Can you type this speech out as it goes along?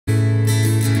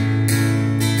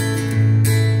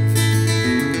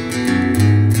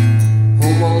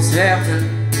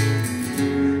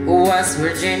heaven, West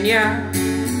Virginia.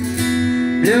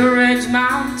 Blue Ridge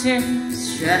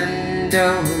Mountains,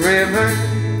 Shenandoah River.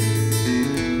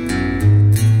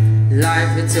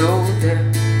 Life is older,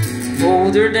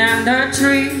 older than the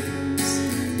trees,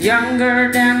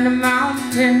 younger than the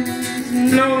mountains,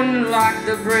 blowing like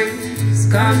the breeze.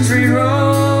 Country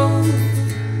road,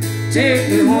 take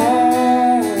me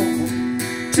home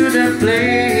to the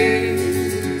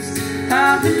place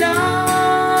I belong.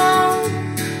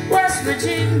 West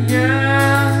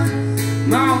Virginia,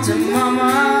 mountain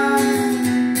mama,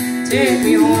 take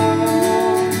me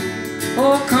home,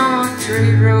 oh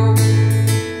country road.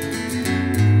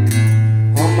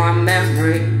 All my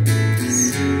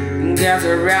memories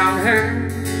gather round her,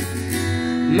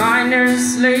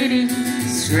 miner's lady,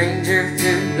 stranger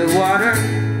to the water.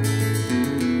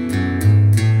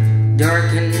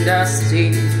 Dark and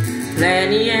dusty,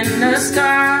 plenty in the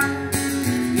sky,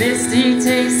 misty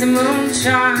taste of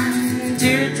moonshine,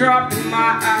 teardrop in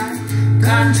my eye.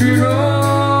 Country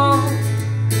road,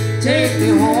 take me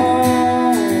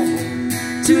home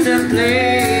to the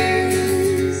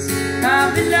place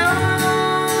I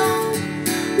belong.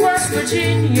 West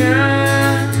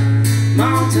Virginia,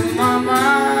 mountain mama,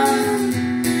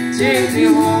 take me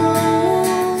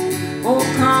home, oh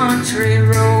country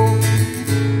road.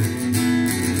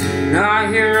 I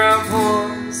hear a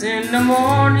voice in the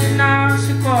morning, now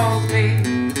she calls me.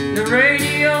 The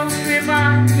radio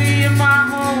reminds me of my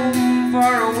home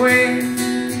far away.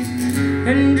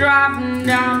 And driving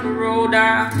down the road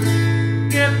I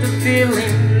get the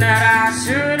feeling that I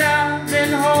should have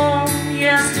been home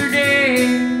yesterday.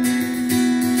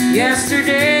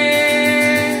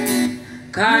 Yesterday,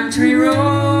 country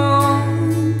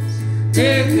roads,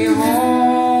 take me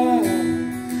home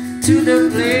to the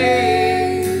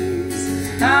place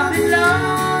I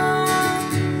belong.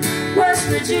 West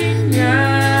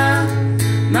Virginia,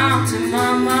 mountain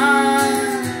mama,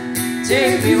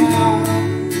 take me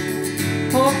home,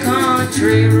 oh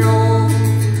country road,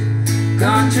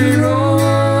 country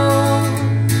road,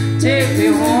 take me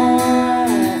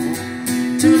home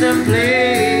to the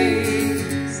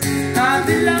place I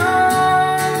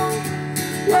belong.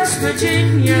 West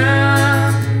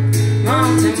Virginia,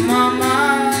 mountain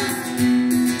mama,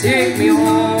 take me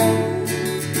home,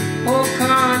 oh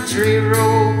country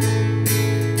road,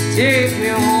 take me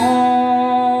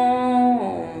home,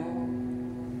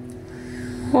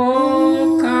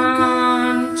 oh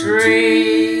country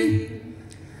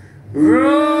road.